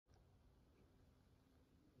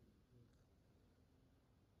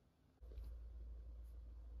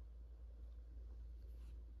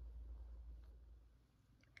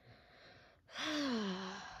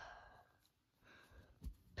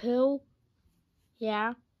Pooh?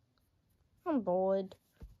 Yeah? I'm bored.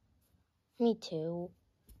 Me too.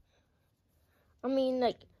 I mean,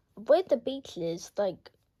 like, where the beach is, like,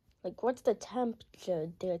 what's the temperature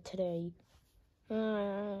there today?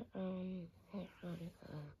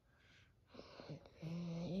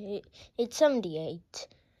 It's 78.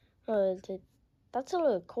 That's a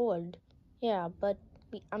little cold. Yeah, but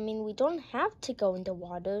we don't have to go in the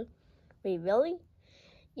water. Wait, really?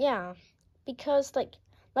 Yeah, because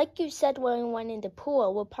like you said when we went in the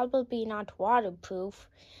pool, we're probably not waterproof,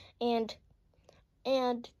 and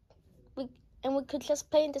we could just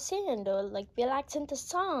play in the sand or like relax in the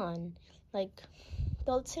sun, like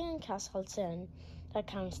build sandcastles and that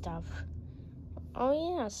kind of stuff. Oh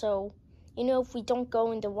yeah, so if we don't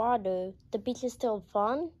go in the water, the beach is still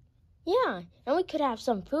fun. Yeah, and we could have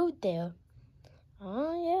some food there.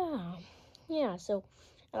 Oh yeah. So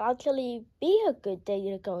it'll actually be a good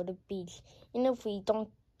day to go to the beach. If we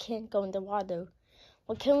can't go in the water.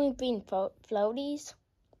 Well, can we bring floaties?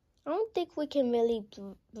 I don't think we can really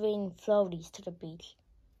bring floaties to the beach.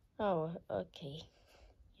 Oh, okay.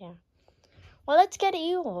 Yeah. Well, let's get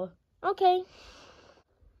Eeyore. Okay.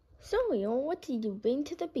 So, Eeyore, what did you bring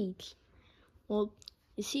to the beach? Well,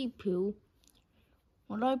 you see, Pooh,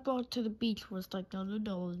 what I brought to the beach was like the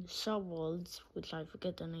little shovels, which I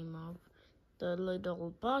forget the name of, the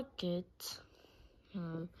little bucket,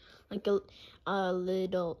 like a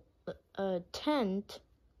little tent,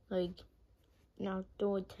 like an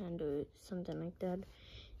outdoor tent or something like that,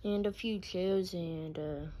 and a few chairs, and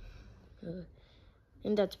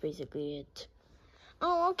that's basically it.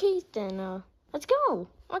 Oh, okay then. Let's go.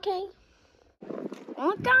 Okay.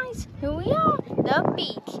 Well, guys, here we are, the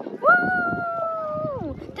beach.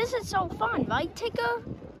 Woo! This is so fun, right, Tigger?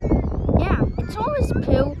 Yeah, it's always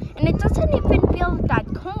Pooh, and it doesn't even feel that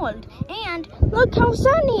cold. And look how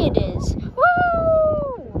sunny it is.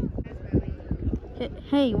 Woo!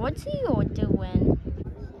 Hey, what's Eeyore doing?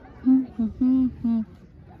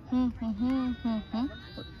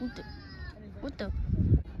 What the?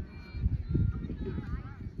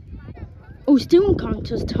 Oh, steering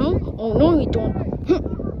contest, huh? Oh, no, you don't.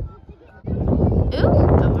 Ooh,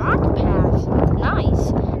 a rock path.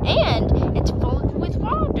 Nice. And it's filled with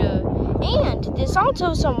water. And there's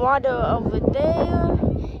also some water over there.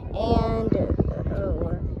 And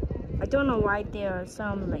I don't know why there are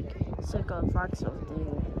some circle rocks over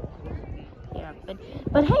there. Yeah,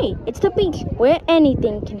 but hey, it's the beach where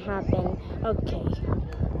anything can happen. Okay.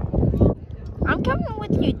 I'm coming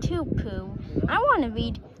with you too, Pooh. I want to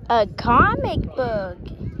read a comic book.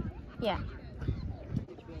 Yeah.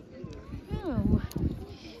 Oh.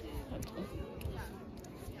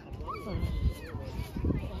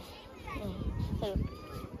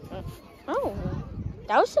 Oh,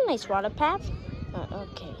 that was a nice water path.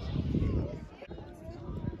 Okay.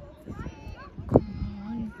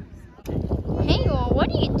 Hey, what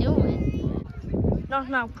are you doing? Not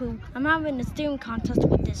now, Pooh. I'm having a steering contest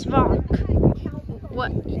with this rock.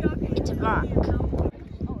 What? It's a rock.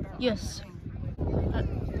 Yes.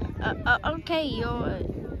 Okay, you're...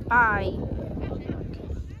 Bye.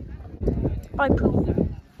 Bye, Pooh.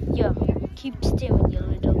 Yeah, keep steering, you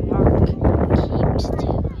little rock. Keep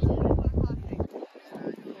steering.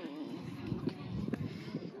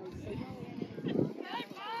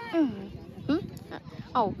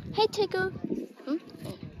 Oh, hey, Tigger.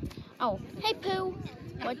 Oh, hey, Pooh.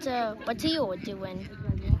 What's Eeyore doing?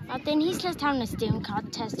 Then he's just having a steering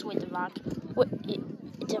contest with the rock.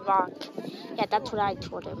 It's a rock. Yeah, that's what I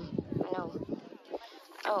told him. I know.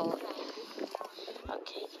 Oh.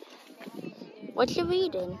 Okay. What you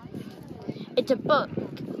reading? It's a book.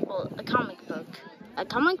 Well, a comic book. A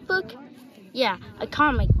comic book? Yeah, a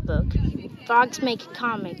comic book. Frogs make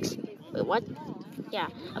comics. Wait, what? Yeah,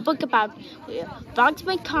 a book about frogs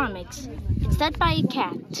make comics. It's said by a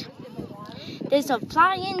cat. There's a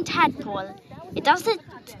flying tadpole. It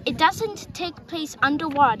doesn't take place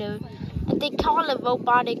underwater, and they call a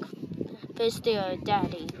robotic fish their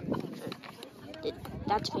daddy.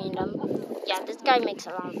 That's random. Yeah, this guy makes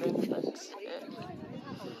a lot of random books.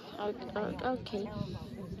 Okay.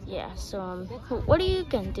 Yeah, so, what are you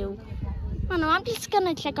gonna do? Oh no, I'm just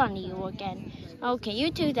gonna check on you again. Okay, you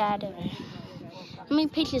do that. How many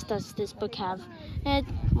pages does this book have?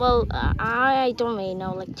 Well, I don't really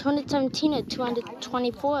know, like 217 or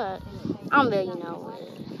 224. I don't really know.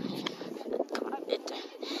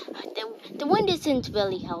 The wind isn't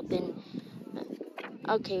really helping.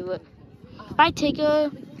 Okay, well, bye, Tigger.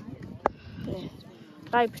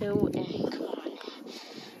 Bye, Pooh. Come on.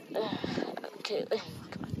 Okay,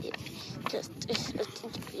 come on. Yeah. Just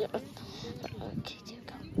yeah. Okay,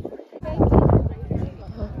 go.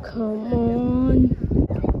 Oh, come on.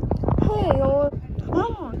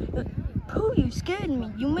 you scared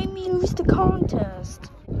me. You made me lose the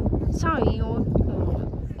contest. Sorry, Eeyore.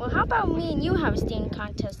 Well, how about me and you have a steam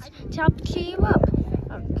contest to help cheer you up?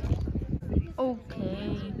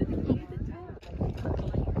 Okay.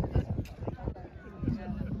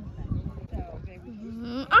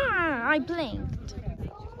 I blinked.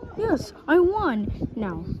 Yes, I won.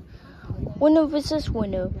 Now, winner versus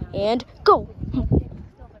winner, and go.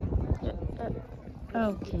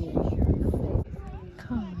 Okay.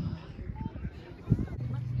 Come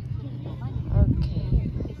on.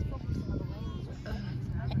 Okay.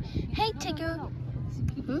 Hey, Tigger.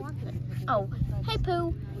 Oh, hey,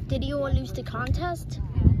 Pooh. Did you all lose the contest?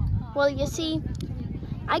 Well, you see,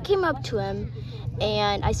 I came up to him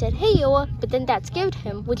and I said, hey, Eeyore, but then that scared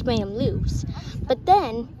him, which made him lose. But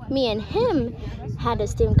then me and him had a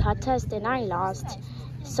steam contest and I lost.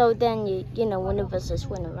 So then, you know, winner versus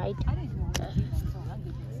winner, right?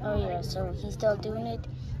 Oh, yeah, so he's still doing it?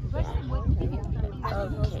 Yeah.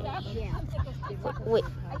 Okay. Wait,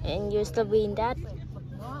 and you're still reading that?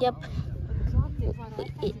 Yep.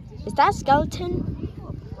 Wait, is that skeleton?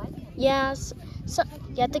 Yes. So,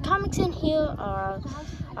 yeah, the comics in here are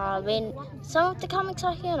some of the comics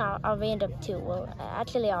are here are random too. Well,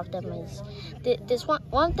 actually, all of them is. This one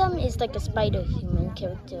of them is like a spider human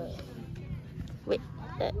character. Wait,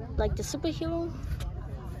 like the superhero?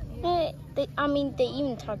 They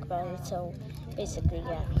even talk about it. So basically,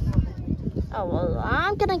 yeah. Oh well,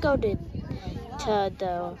 I'm gonna go to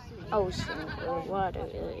the ocean or water.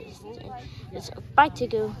 It's bye,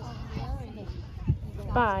 Tigger.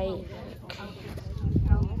 Bye.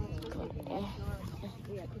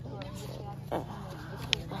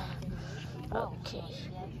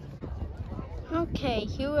 Okay,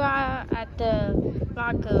 here we are at the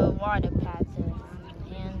rock water path,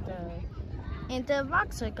 and the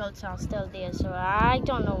rock circles are still there, so I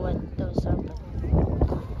don't know what those are. But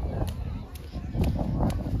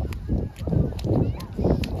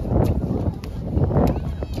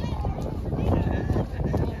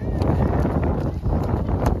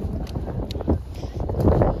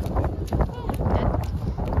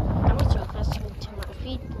that was so close to my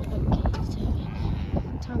feet. Okay, so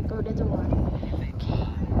time to go to the water.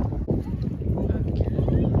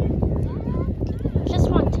 Just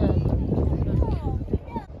want to.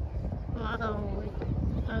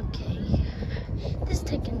 Okay. This is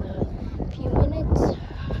taking a few minutes.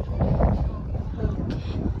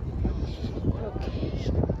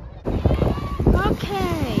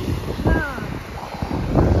 Okay.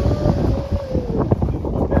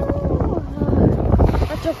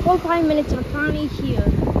 After 4-5 minutes, I'm finally here.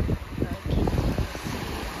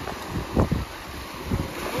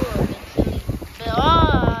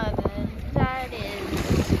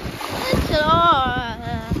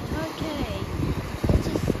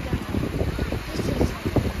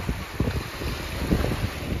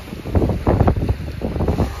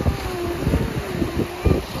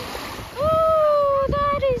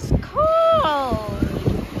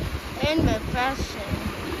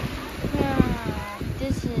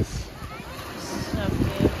 This is so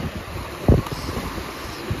good.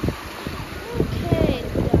 Okay,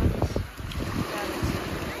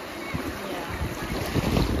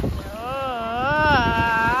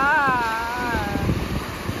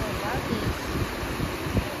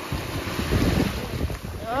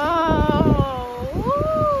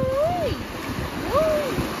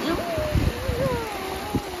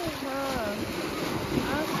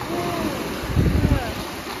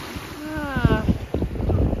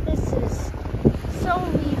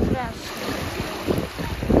 that's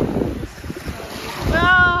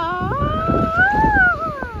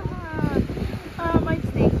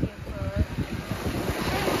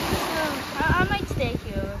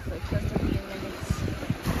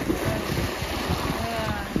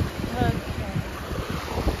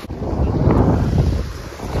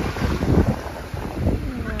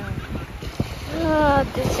yeah.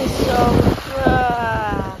 This is so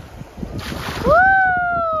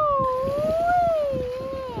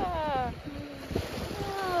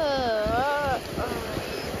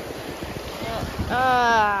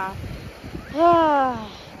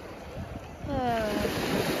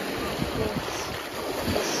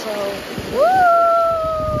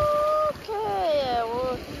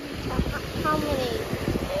how many?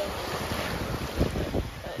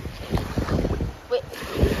 Wait.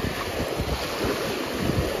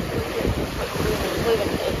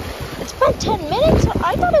 It's been 10 minutes?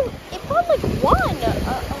 I thought it felt like 1.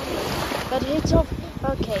 But it's over.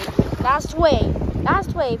 Okay, last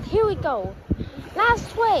wave, here we go.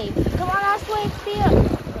 Last wave, come on, last wave, here.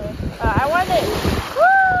 I want it.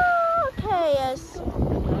 Woo! Okay, yes.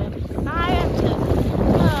 I have to,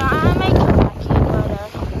 I may come back.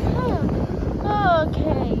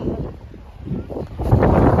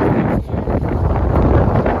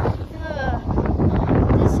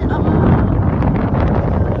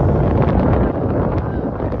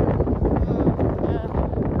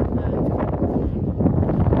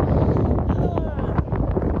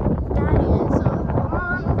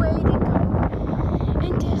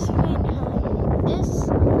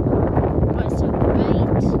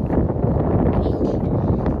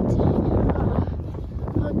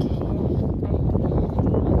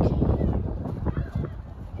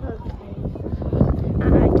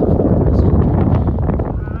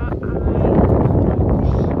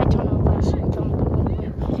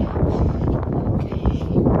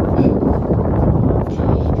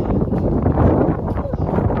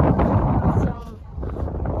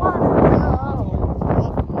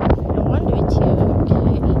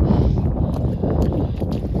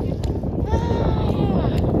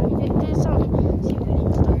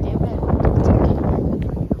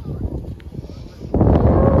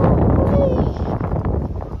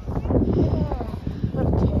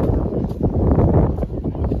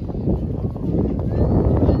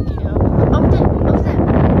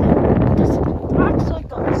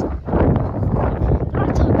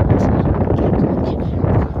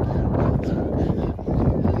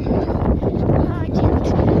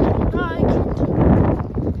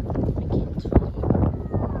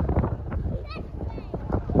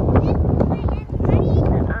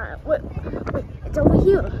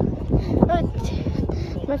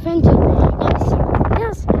 My friend,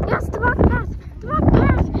 yes, the rock path,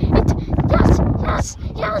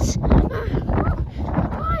 yes.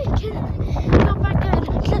 I can go back and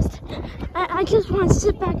I just want to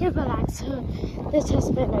sit back and relax. This has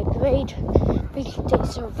been a great day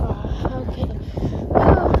so far. Okay.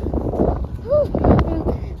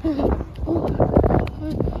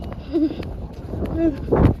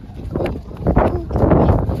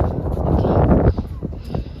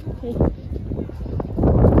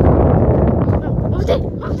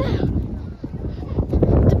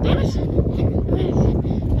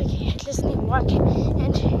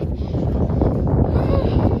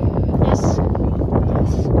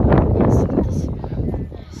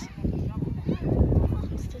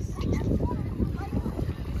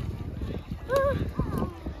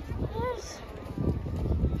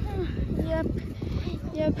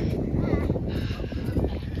 Yep.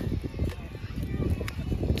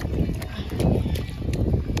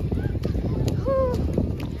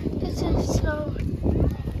 This is so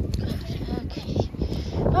good.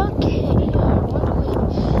 Okay.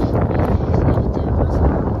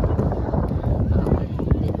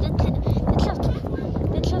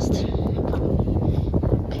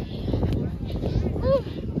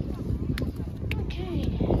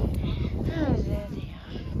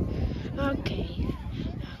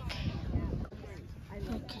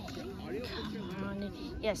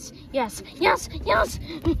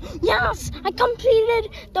 Yes, I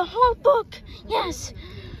completed the whole book. Yes.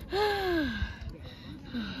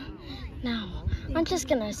 Now, I'm just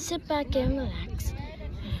gonna sit back and relax.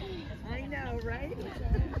 I know, right?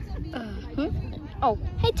 Oh,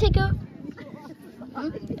 hey, Tigger.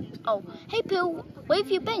 Oh, hey, Pooh. Where have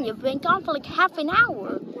you been? You've been gone for like half an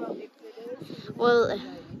hour. Well,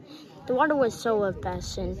 the water was so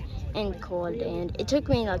fast and cold, and it took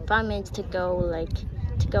me like 5 minutes to go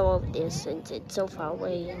over this, since it's so far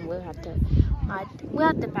away, and we'll have to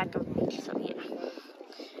back up. So yeah.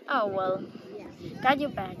 Oh well, glad you're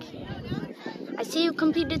back. I see you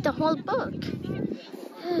completed the whole book.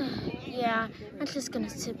 Yeah, I'm just gonna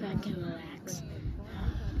sit back and relax.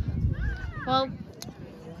 Well,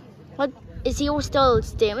 what is he still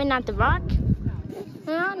staring at the rock?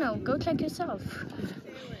 I don't know. Go check yourself.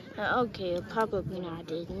 Okay, probably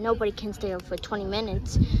not. Nobody can stay up for 20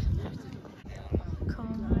 minutes.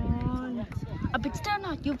 I've been staring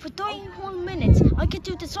at you for 3 whole minutes. I could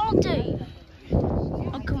do this all day.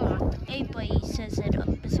 Oh, come on. Everybody says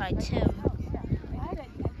it besides him.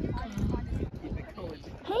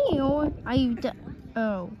 Hey, Eeyore. Are you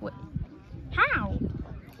what? How?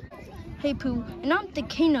 Hey, Pooh. And I'm the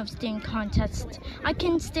king of staring contests. I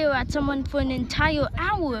can stare at someone for an entire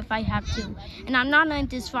hour if I have to. And I'm not letting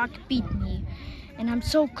this rock beat me. And I'm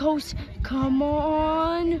so close. Come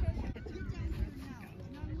on.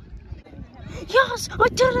 Yes, I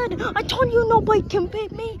did it! I told you nobody can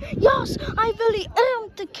beat me! Yes, I really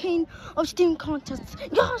am the king of steam contests!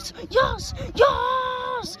 Yes!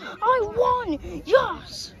 I won!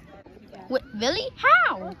 Yes! Wait, really?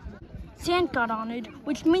 How? Sand got on it,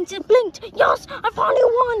 which means it blinked! Yes! I finally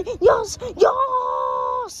won! Yes!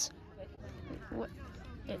 What?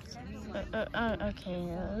 Okay,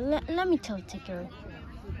 let me tell Tigger.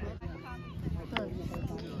 Okay.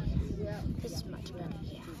 This is much better.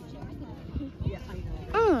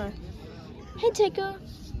 Hey, Tigger.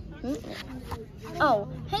 Oh,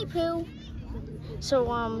 hey, Pooh. So,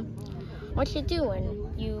 what you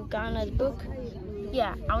doing? You got another book?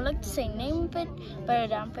 Yeah, I would like to say name of it,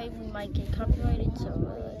 but I'm afraid we might get copyrighted, so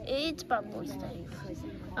it's about boy stuff.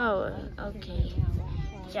 Oh, okay.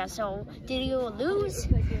 Yeah, so did you lose?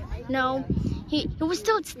 No, he was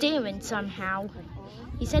still staring somehow.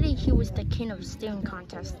 He said he was the king of staring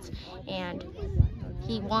contests, and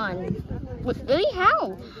he won. Really?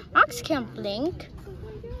 How? Rocks can't blink.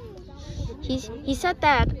 He said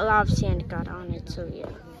that a lot of sand got on it, so yeah.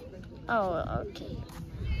 Oh, okay.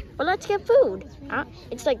 Well, let's get food.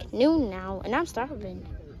 It's like noon now, and I'm starving.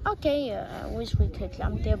 Okay, I wish we could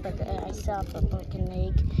jump there, but I still have a broken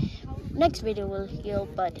leg. Next video will heal,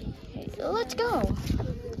 but hey, let's go.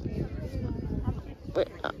 But,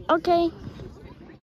 okay.